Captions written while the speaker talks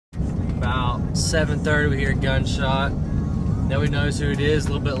About 7:30 we hear a gunshot. Then we knows who it is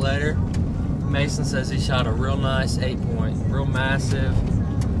a little bit later. Mason says he shot a real nice 8-point, real massive.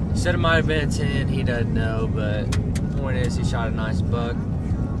 He said it might have been a 10, he doesn't know, but the point is he shot a nice buck.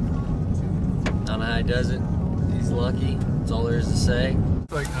 I don't know how he does it. He's lucky. That's all there is to say.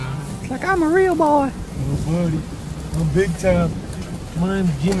 It's like I'm a real boy. Oh, buddy. I'm big time. My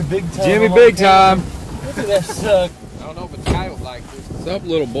name's Jimmy Big Time. Jimmy Big Time. Look at that suck. I don't know if it's titled like this. What's up,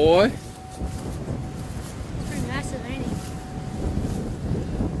 little boy? It's pretty massive, ain't he?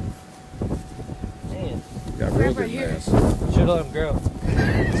 Man, Got real good mass. should let him grow.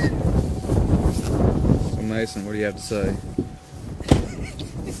 So Mason, what do you have to say?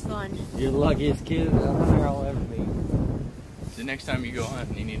 It's fun. You're the luckiest kid I'll ever meet. The next time you go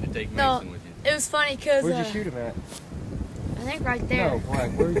hunting, you need to take No. Mason with you. It was funny because Where'd you shoot him at? I think right there. No,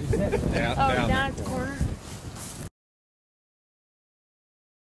 like, where'd you set him at? Oh, down at the corner.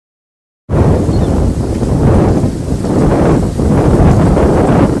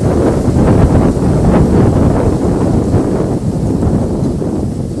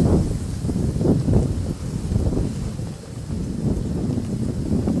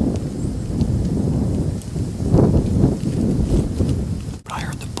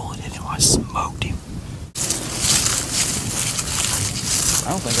 I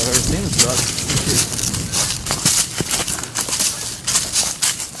don't think I've ever seen this buck.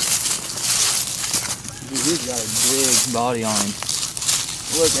 Dude, he's got a big body on him.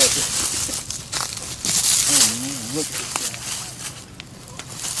 Look at this. Oh man, look at this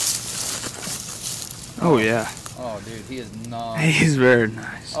guy. Oh yeah. Oh dude, he is not. He's very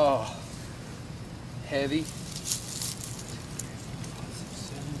nice. Oh. Heavy. 7,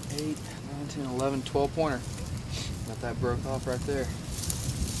 8, 9, 10, 11, 12 pointer. Got that broke off right there.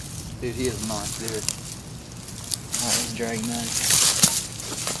 Dude, he is nice, dude. Alright, let's drag him in.